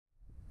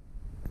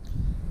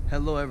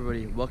Hello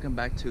everybody, welcome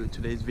back to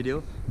today's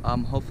video.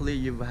 Hopefully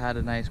you've had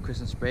a nice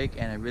Christmas break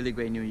and a really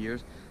great New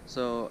Year's.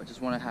 So I just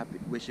want to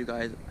wish you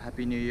guys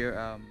Happy New Year.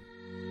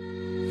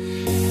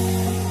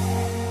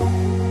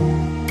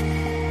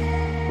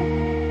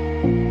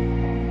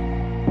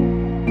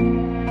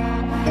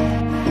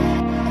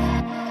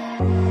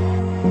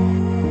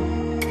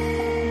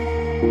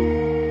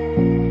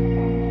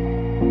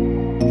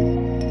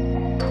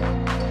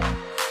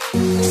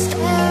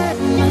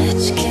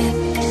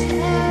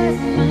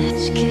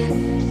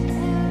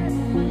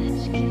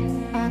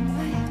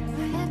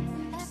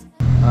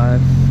 I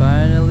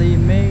finally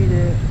made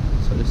it.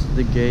 So this is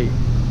the gate.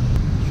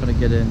 Just trying to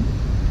get in.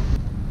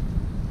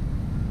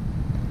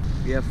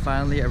 We have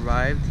finally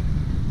arrived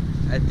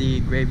at the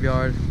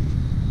Graveyard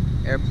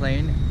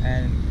Airplane,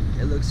 and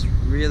it looks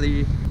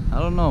really, I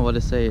don't know what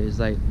to say. It's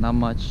like not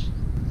much.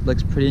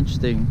 Looks pretty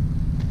interesting.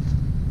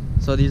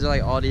 So these are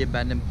like all the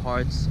abandoned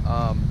parts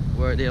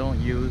where they don't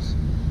use.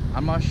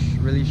 I'm not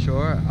really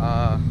sure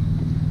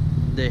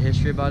the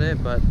history about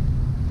it, but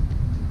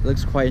it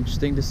looks quite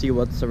interesting to see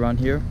what's around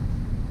here.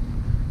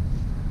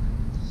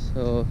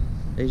 So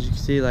as you can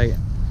see, like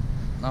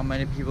not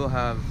many people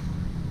have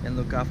been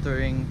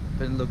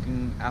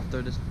looking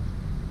after this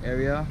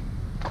area.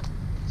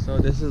 So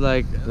this is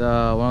like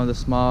one of the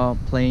small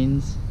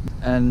planes,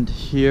 and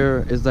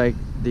here is like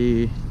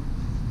the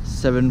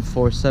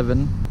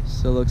 747.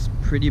 So it looks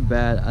pretty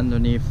bad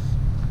underneath.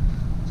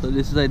 So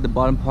this is like the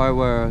bottom part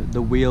where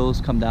the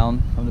wheels come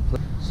down from the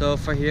plane. So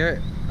for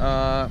here,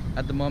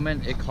 at the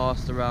moment it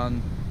costs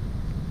around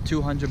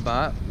 200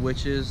 baht,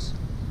 which is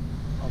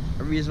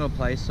a reasonable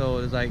price. So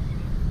it's like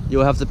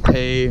you'll have to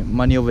pay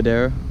money over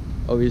there,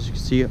 as you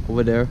can see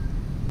over there.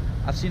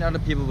 I've seen other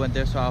people went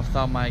there, so I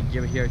thought I might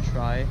give it here a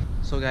try.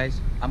 So guys,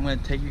 I'm gonna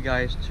take you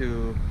guys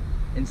to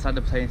inside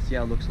the plane and see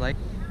how it looks like.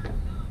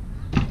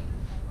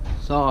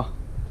 So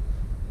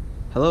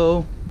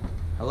hello,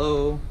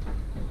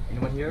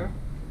 anyone here?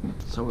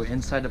 So we're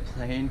inside the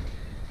plane.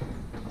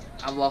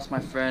 I've lost my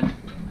friend.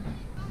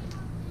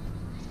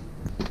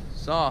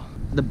 So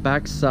the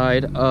back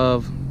side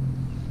of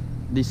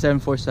the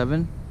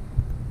 747,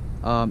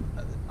 I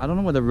don't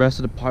know what the rest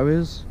of the part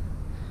is.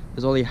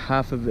 There's only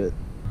half of it.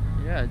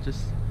 Yeah,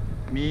 just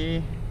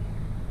me,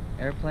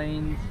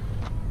 airplanes,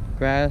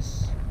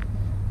 grass,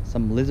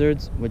 some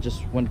lizards which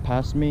just went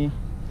past me.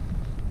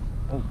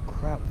 Oh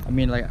crap. I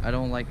mean, like, I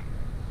don't like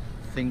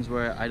things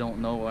where I don't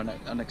know or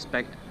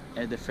unexpected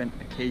at different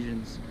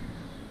occasions.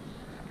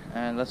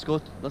 And let's go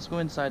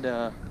inside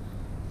the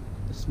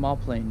small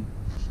plane.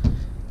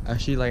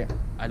 Actually, like,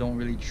 I don't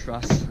really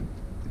trust.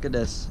 Look at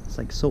this, it's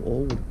like so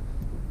old.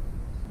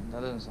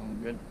 That doesn't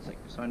sound good. It's like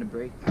starting to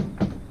break.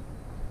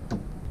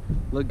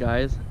 Look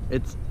guys,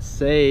 it's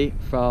Say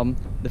from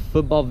the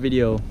football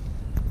video.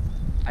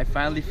 I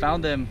finally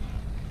found him.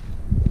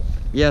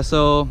 Yeah,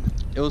 so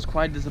it was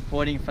quite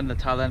disappointing from the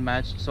Thailand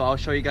match. So I'll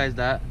show you guys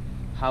that,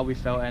 how we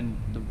felt and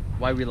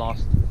why we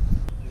lost.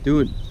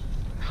 Dude,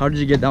 how did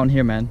you get down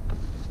here, man?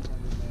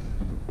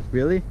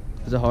 Really?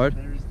 Is it hard?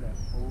 There's that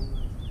hole.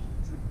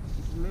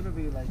 It's a little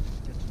bit like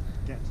just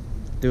get.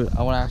 Dude,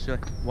 I want to ask you,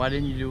 like, why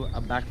didn't you do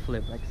a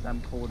backflip like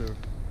Sam Coulter? No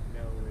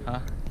way. Huh?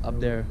 Up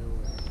there.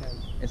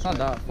 It's not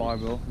that far,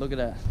 bro. Look at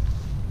that.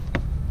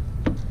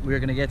 We're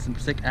gonna get some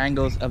sick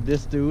angles of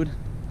this dude.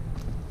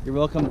 You're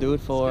welcome,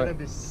 dude. For it's gonna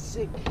be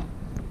sick.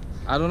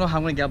 I don't know how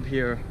I'm gonna get up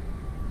here.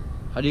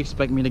 How do you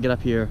expect me to get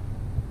up here?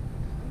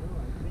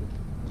 I think,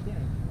 yeah.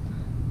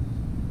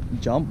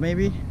 Jump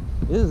maybe?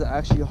 This is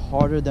actually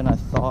harder than I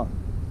thought.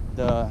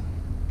 The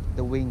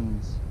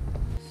wings.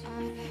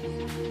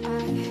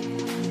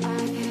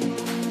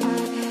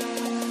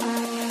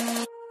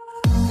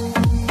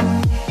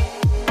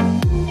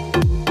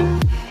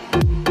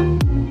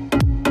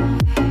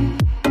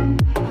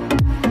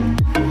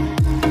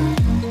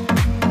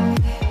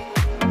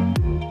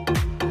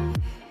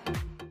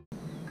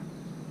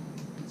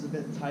 It's a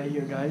bit tight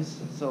here, guys.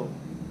 So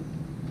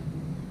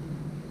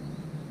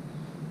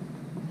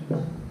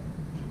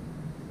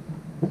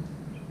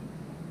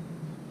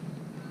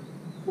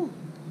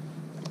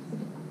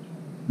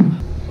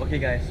okay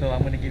guys, so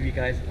I'm gonna give you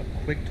guys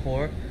a quick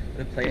tour of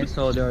the plane.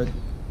 So there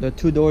are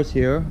two doors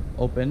here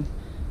open,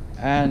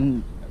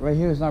 and right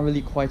here is not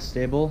really quite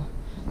stable.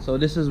 So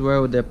this is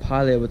where the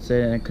pilot would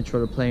sit and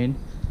control the plane,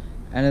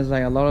 and there's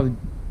like a lot of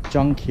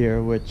junk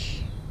here,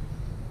 which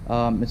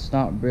it's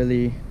not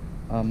really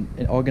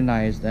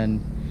organized, and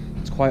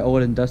it's quite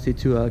old and dusty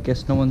too. I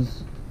guess no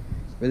one's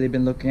really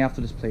been looking after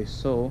this place.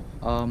 So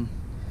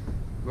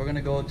we're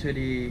gonna go to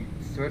the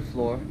 3rd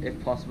floor if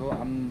possible.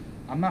 I'm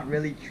not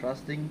really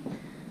trusting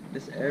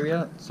this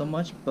area so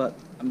much, but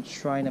I'm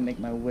trying to make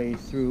my way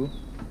through.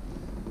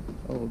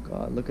 Oh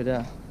god, look at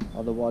that,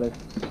 all the water.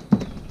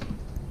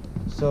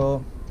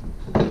 So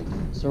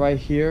right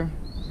here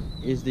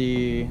is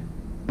the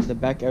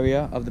back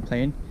area of the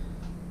plane,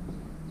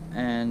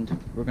 and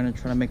we're gonna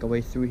try to make our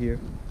way through here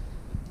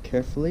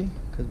carefully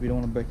because we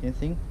don't want to break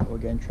anything or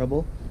get in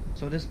trouble.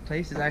 So this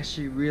place is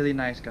actually really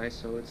nice, guys.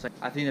 So it's like,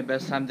 I think the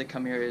best time to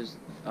come here is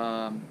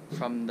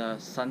from the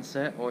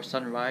sunset or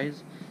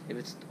sunrise if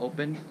it's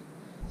open.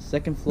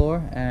 Second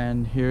floor,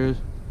 and here's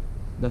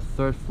the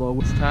third floor.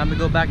 It's time to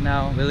go back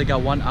now. We only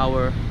got 1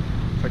 hour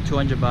for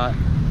 200 baht.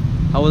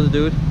 How was it,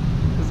 dude?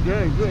 It's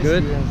good. Good.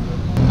 Good?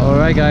 Experience, All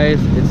right, guys,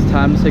 it's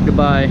time to say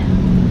goodbye.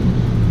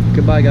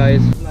 Goodbye,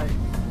 guys. like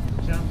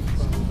jump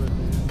from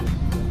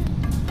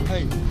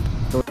hey.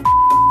 So-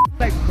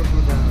 Like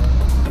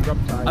crocodile,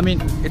 reptile. I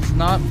mean, it's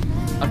not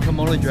a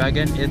Komodo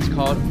dragon. It's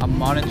called a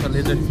monitor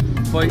lizard.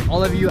 For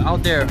all of you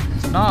out there,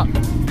 it's not.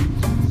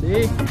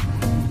 See?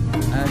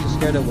 I just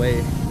scared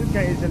away. This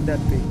guy isn't that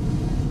big.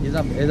 He's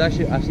not. It's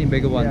actually, I've seen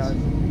bigger ones,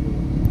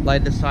 Yeah.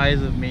 like the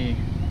size of me.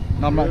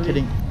 No, I'm not Really?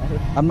 kidding.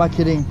 I'm not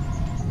kidding.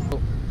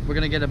 We're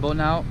gonna get a boat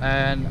now,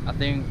 and I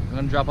think I'm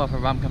gonna drop off at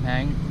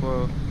Ramkhamhaeng.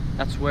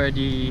 That's where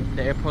the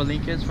airport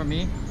link is for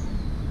me.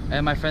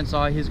 And my friend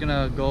saw he's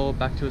gonna go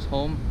back to his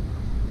home.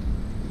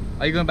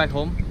 Are you going back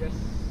home? Yes.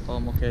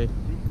 Home, okay. Do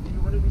you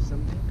want to eat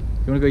something?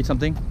 You wanna go eat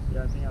something?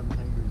 Yeah, I think I'm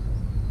hungry.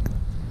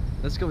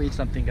 Let's go eat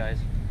something, guys.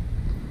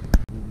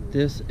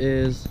 This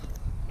is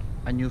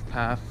a new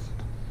path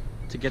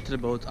to get to the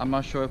boats. I'm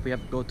not sure if we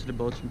have to go to the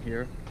boats from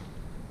here.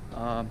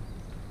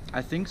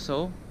 I think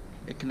so.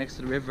 It connects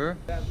to the river.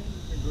 Yeah, I think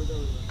we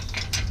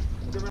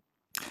can go there.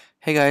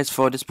 Hey guys,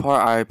 for this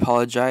part I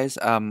apologize.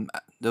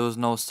 There was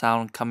no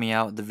sound coming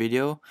out the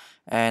video,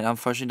 and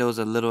unfortunately there was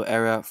a little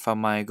error from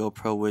my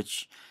GoPro,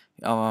 which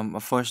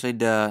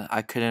unfortunately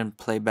I couldn't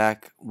play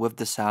back with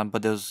the sound,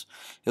 but it was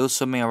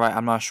swimming alright.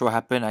 I'm not sure what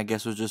happened. I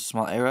guess it was just a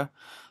small error.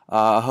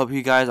 I hope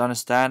you guys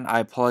understand. I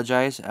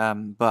apologize,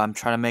 but I'm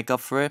trying to make up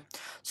for it.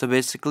 So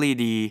basically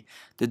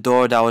the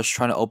door that I was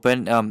trying to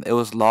open, it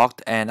was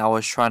locked, and I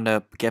was trying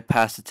to get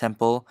past the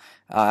temple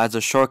as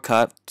a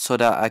shortcut so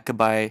that I could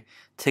buy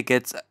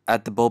tickets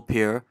at the boat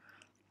pier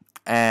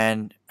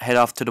and head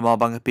off to the Mall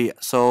Bangkapi.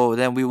 So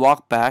then we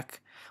walked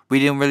back. We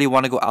didn't really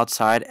want to go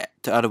outside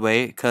the other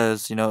way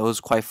because it was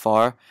quite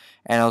far,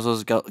 and I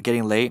was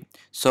getting late.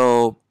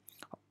 So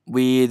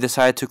we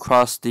decided to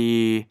cross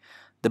the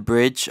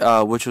bridge,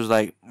 which was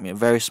like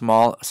very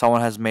small.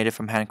 Someone has made it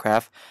from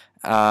handcraft,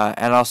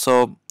 and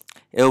also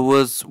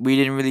we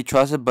didn't really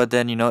trust it, but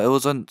then it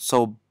wasn't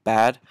so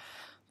bad.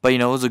 But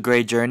it was a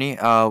great journey.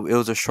 It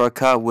was a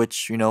shortcut,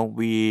 which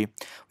we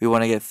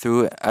want to get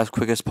through as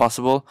quick as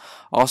possible.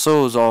 Also,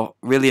 it was a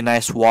really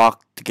nice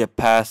walk to get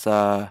past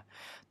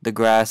the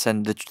grass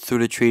and through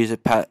the trees,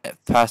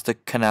 past the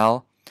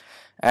canal.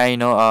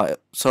 And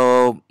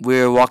so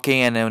we're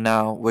walking, and then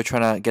now we're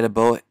trying to get a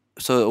boat.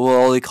 So it will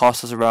only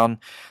cost us around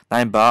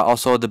 9 baht.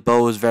 Also, the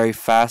boat is very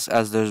fast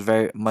as there's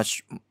very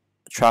much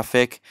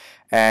traffic,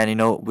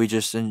 and we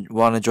just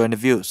want to enjoy the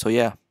view. So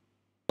yeah.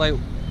 Like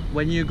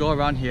when you go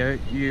around here,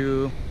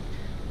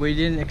 we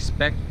didn't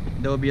expect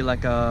there would be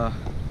like a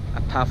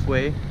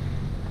pathway.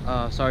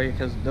 Sorry,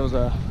 because there was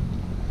a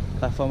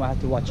platform I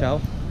had to watch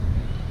out.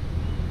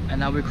 And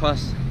now we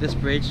cross this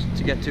bridge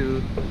to get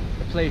to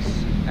the place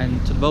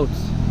and to the boats.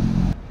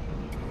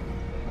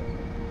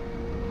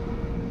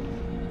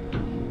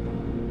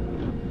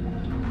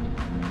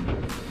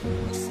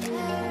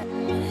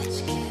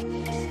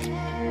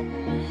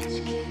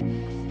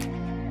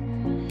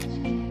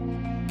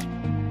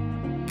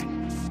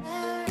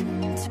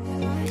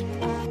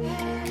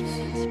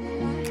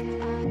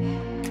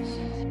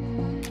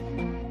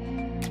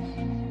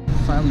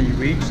 Finally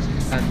reached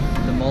at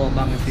the Mall of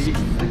Bangkapi,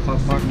 the car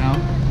park now.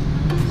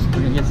 So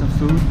we're gonna get some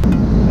food.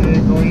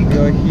 We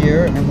are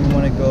here, and we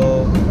want to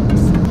go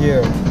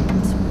here.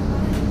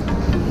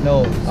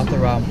 No, after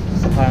Ram.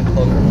 Saparan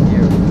Clover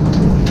here.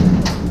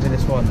 Look at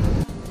this one.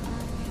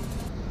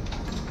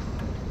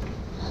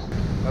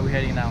 Where are we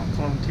heading now?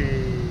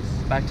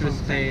 Back to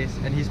his place,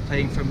 and he's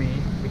playing for me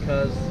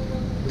because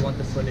we want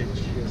the footage.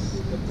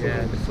 Yes.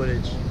 Yeah, the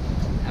footage.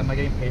 Am I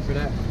getting paid for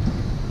that?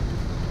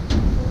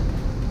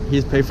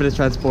 He's paid for the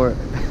transport.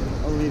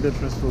 Only the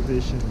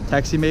transportation.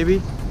 Taxi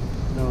maybe?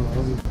 No,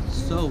 only.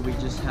 So we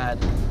just had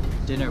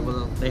dinner.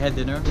 Well, they had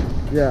dinner,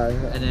 Yeah.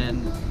 and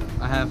then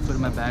I have food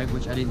in my bag,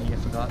 which I didn't eat, I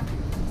forgot.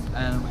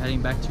 And we're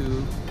heading back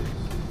to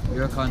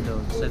your condo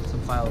to send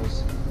some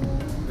files.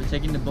 We're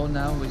taking the boat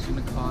now, which is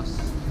gonna cost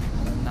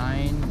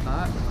 9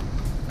 baht.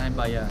 9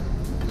 baht, yeah.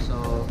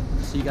 So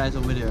see you guys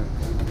over there.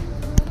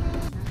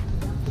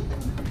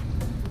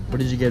 What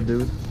did you get,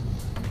 dude?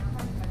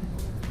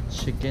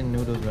 Chicken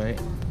noodles,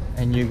 right?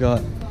 And you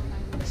got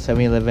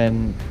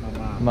 7-Eleven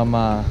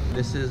Mama.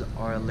 This is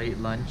our late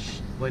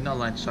lunch. Wait, not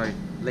lunch, sorry.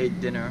 Late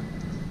dinner.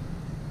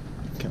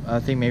 I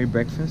think maybe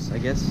breakfast, I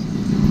guess.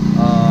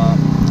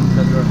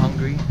 Because we're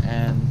hungry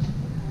and...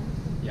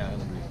 Yeah,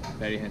 hungry.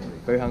 Very hungry.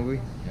 Very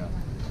hungry? Yeah.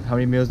 How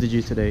many meals did you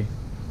eat today?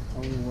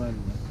 Only one.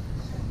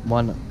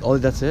 One. Oh,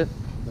 that's it?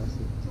 That's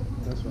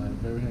it. That's why I'm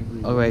very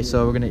hungry. Alright,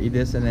 so we're gonna eat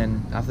this, and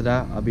then after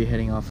that, I'll be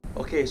heading off.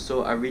 Okay,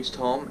 so I reached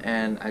home,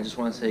 and I just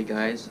want to say,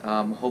 guys,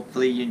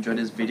 hopefully you enjoyed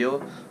this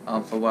video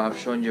for what I've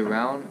shown you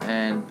around,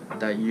 and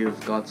that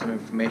you've got some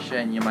information,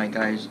 and you might,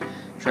 guys,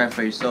 try it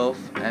for yourself.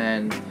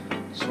 And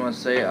just want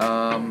to say,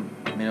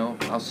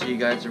 I'll see you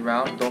guys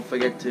around. Don't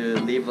forget to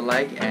leave a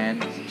like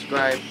and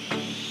subscribe.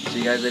 See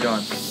you guys later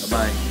on. Bye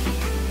bye.